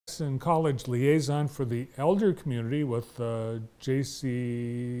Jackson College Liaison for the Elder Community with the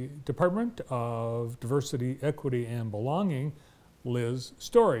JC Department of Diversity, Equity, and Belonging, Liz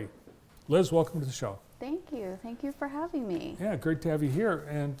Story. Liz, welcome to the show. Thank you. Thank you for having me. Yeah, great to have you here.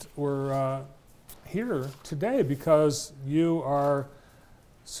 And we're here today because you are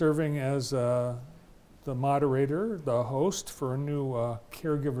serving as the moderator, the host for a new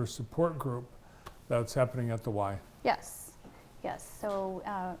caregiver support group that's happening at the Y. Yes, yes. So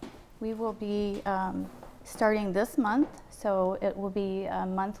we will be starting this month. So it will be a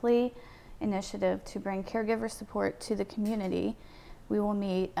monthly initiative to bring caregiver support to the community. We will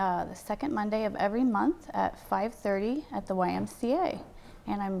meet the second Monday of every month at 5:30 at the YMCA.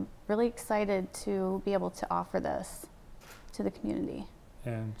 And I'm really excited to be able to offer this to the community.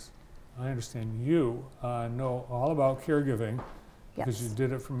 And I understand you know all about caregiving because you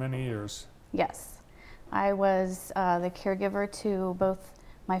did it for many years. Yes. I was the caregiver to both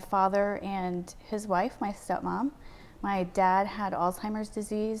my father and his wife, my stepmom. My dad had Alzheimer's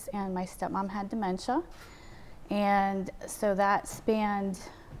disease and my stepmom had dementia. And so that spanned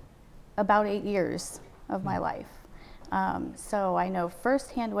about 8 years of my life. So I know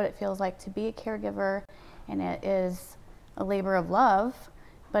firsthand what it feels like to be a caregiver, and it is a labor of love,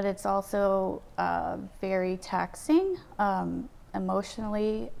 but it's also very taxing,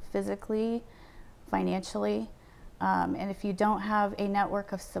 emotionally, physically, financially. And if you don't have a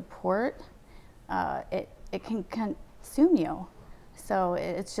network of support, it can consume you. So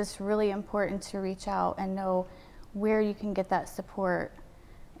it's just really important to reach out and know where you can get that support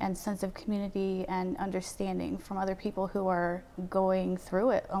and sense of community and understanding from other people who are going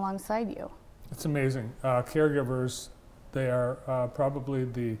through it alongside you. It's amazing. Caregivers, they are probably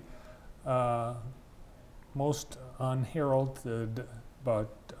the most unheralded but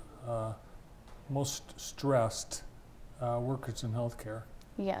most stressed workers in healthcare.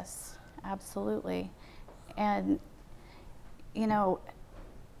 Yes, absolutely. And you know,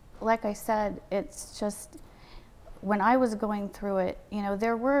 like I said, it's just, when I was going through it, you know,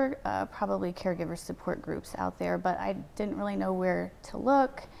 there were probably caregiver support groups out there, but I didn't really know where to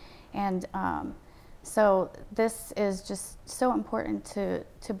look. And so this is just so important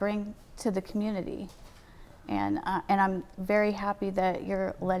to bring to the community. And I'm very happy that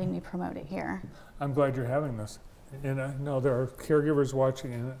you're letting me promote it here. I'm glad you're having this. And I know there are caregivers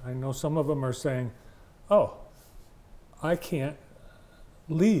watching, and I know some of them are saying, oh, I can't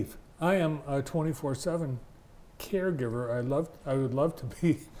leave. I am a 24/7 caregiver. I would love to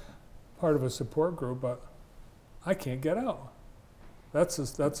be part of a support group, but I can't get out. That's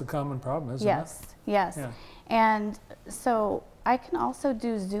a common problem, isn't it? Yes, yes. Yeah. And so I can also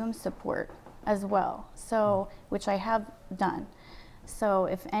do Zoom support as well, so which I have done. So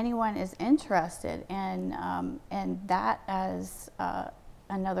if anyone is interested in that as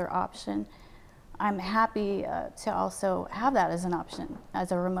another option, I'm happy to also have that as an option,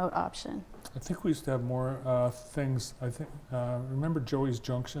 as a remote option. I think we used to have more things. I think, remember Joey's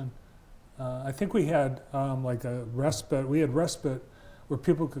Junction? I think we had like a respite. We had respite where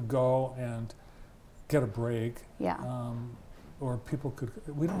people could go and get a break. Yeah. Or people could,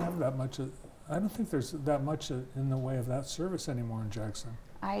 we don't have that much. I don't think there's that much in the way of that service anymore in Jackson.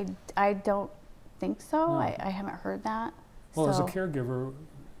 I don't think so. No. I haven't heard that. Well, as a caregiver,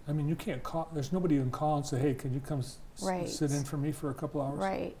 I mean, you can't call, there's nobody you can call and say, hey, can you come sit in for me for a couple hours?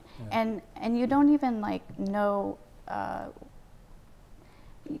 Right. Yeah. And you don't even like know,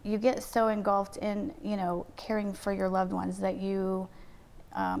 you get so engulfed in, you know, caring for your loved ones that you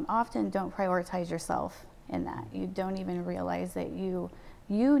often don't prioritize yourself in that. You don't even realize that you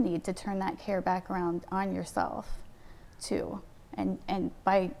need to turn that care back around on yourself too. And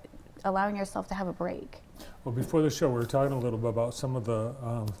by allowing yourself to have a break. Well, before the show, we were talking a little bit about some of the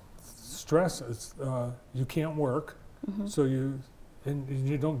stresses. You can't work, so you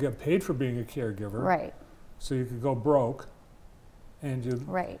don't get paid for being a caregiver. Right. So you could go broke, and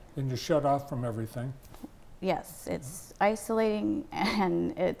you're shut off from everything. Yes, it's isolating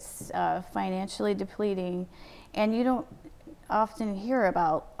and it's financially depleting, and you don't often hear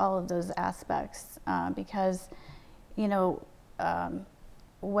about all of those aspects because, you know,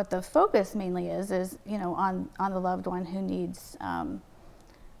 what the focus mainly is you know, on the loved one who needs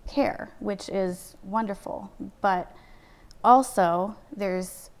care, which is wonderful, but also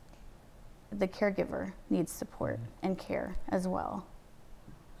there's the caregiver needs support and care as well.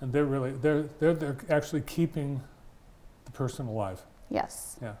 And they're actually keeping the person alive.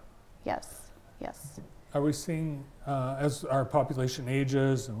 Yes. Yeah. Yes. Yes. Are we seeing as our population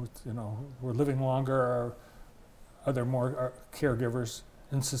ages and you know we're living longer? Are there more caregivers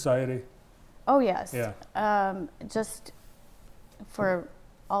in society? Oh yes. Yeah. Just for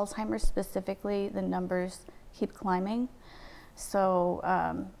Alzheimer's specifically, the numbers keep climbing. So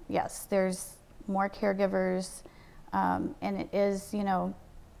yes, there's more caregivers, and it is, you know,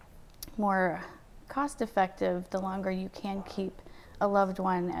 more cost effective the longer you can keep a loved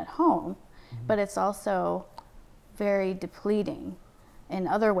one at home, but it's also very depleting in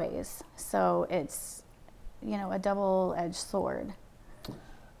other ways. So it's, you know, a double-edged sword.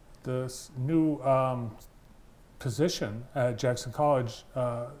 This new position at Jackson College,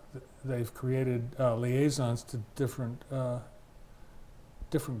 they've created liaisons to different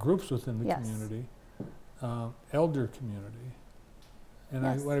groups within the community, elder community.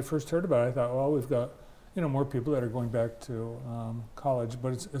 And when I first heard about it, I thought, well, we've got, you know, more people that are going back to college,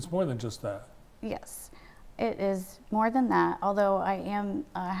 but it's more than just that. Yes, it is more than that, although I am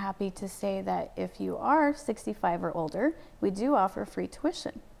happy to say that if you are 65 or older, we do offer free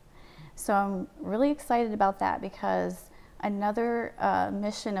tuition. So I'm really excited about that, because another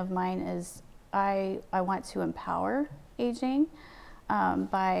mission of mine is I want to empower aging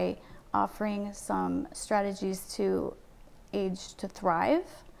by offering some strategies to age to thrive,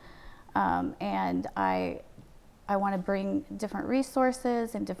 and I want to bring different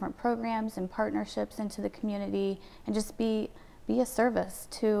resources and different programs and partnerships into the community, and just be a service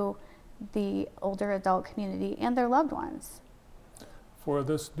to the older adult community and their loved ones. For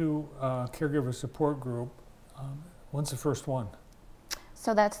this new caregiver support group, when's the first one?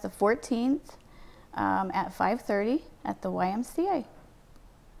 So that's the 14th at 5:30 at the YMCA.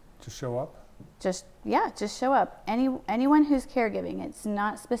 Just show up? Just show up. Anyone who's caregiving, it's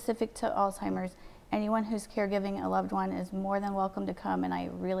not specific to Alzheimer's. Anyone who's caregiving a loved one is more than welcome to come, and I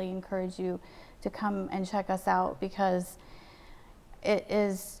really encourage you to come and check us out, because it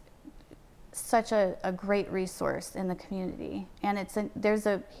is such a great resource in the community, and there's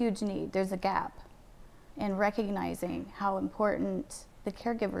a huge need, there's a gap in recognizing how important the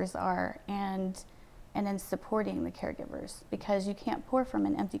caregivers are, and in supporting the caregivers, because you can't pour from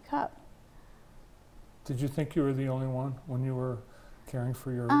an empty cup. Did you think you were the only one when you were caring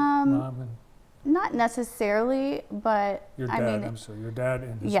for your mom? And not necessarily, but your dad, I'm sorry, your dad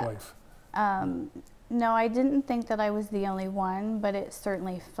and his wife. No, I didn't think that I was the only one, but it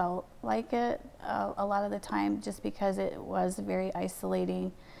certainly felt like it a lot of the time, just because it was very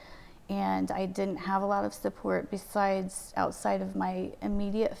isolating, and I didn't have a lot of support outside of my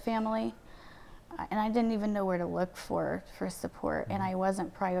immediate family, and I didn't even know where to look for support, and I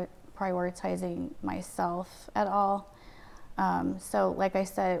wasn't prioritizing myself at all. So like I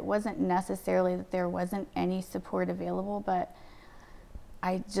said, it wasn't necessarily that there wasn't any support available, but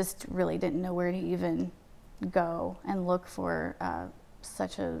I just really didn't know where to even go and look for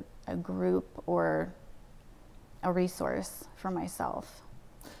such a group or a resource for myself.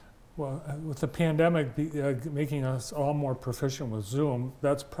 Well, with the pandemic making us all more proficient with Zoom,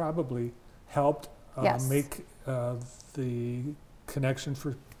 that's probably helped make the connection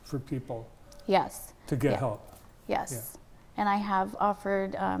for people. Yes. To get help. Yes. Yeah. And I have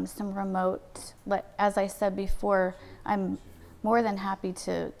offered some remote, as I said before, I'm more than happy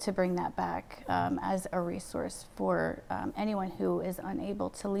to bring that back as a resource for anyone who is unable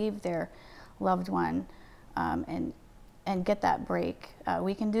to leave their loved one and get that break.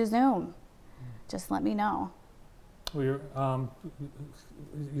 We can do Zoom. Just let me know. Well,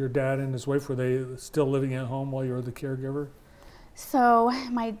 your dad and his wife, were they still living at home while you were the caregiver? So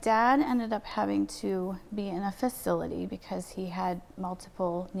my dad ended up having to be in a facility because he had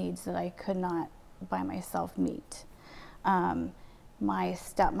multiple needs that I could not by myself meet. My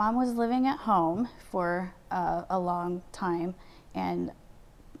stepmom was living at home for a long time and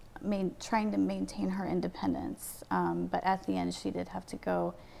trying to maintain her independence. But at the end, she did have to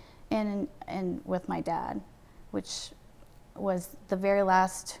go in and with my dad, which was the very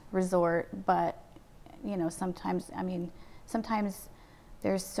last resort. But, you know, sometimes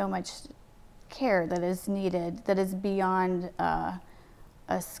there's so much care that is needed that is beyond a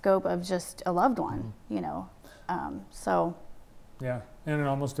scope of just a loved one, you know. So. Yeah, and in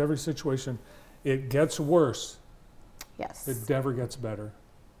almost every situation, it gets worse. Yes. It never gets better.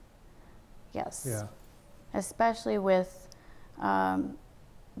 Yes. Yeah. Especially with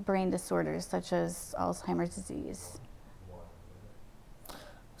brain disorders such as Alzheimer's disease.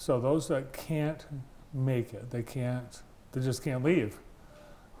 So those that can't make it, they just can't leave.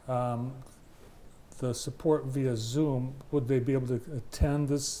 The support via Zoom, would they be able to attend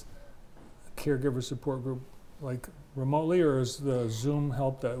this caregiver support group like remotely, or is the Zoom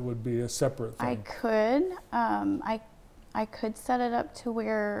help that would be a separate thing? I could. I could set it up to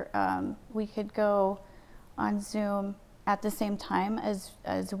where we could go on Zoom at the same time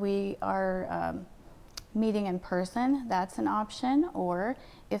as we are meeting in person, that's an option. Or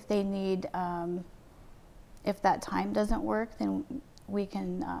if they need, if that time doesn't work, then we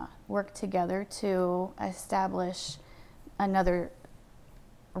can work together to establish another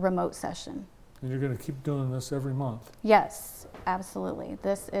remote session. And you're going to keep doing this every month? Yes, absolutely.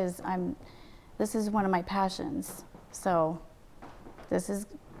 This is one of my passions. So this is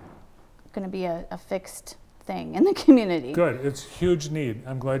going to be a fixed thing in the community. Good. It's huge need.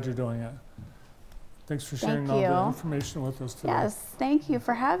 I'm glad you're doing it. Thanks for sharing all the information with us today. Yes, thank you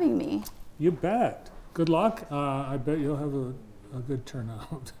for having me. You bet. Good luck. I bet you'll have a good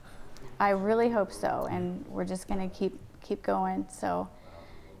turnout. I really hope so, and we're just going to keep going. So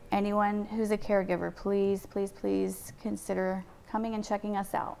anyone who's a caregiver, please, please, please consider coming and checking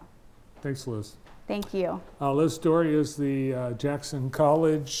us out. Thanks, Liz. Thank you. Liz Story is the Jackson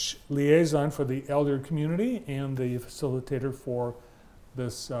College liaison for the elder community and the facilitator for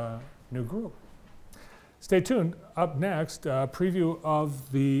this new group. Stay tuned. Up next, a preview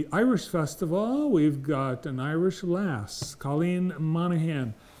of the Irish Festival. We've got an Irish lass, Colleen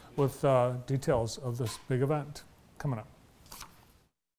Monaghan, with details of this big event coming up.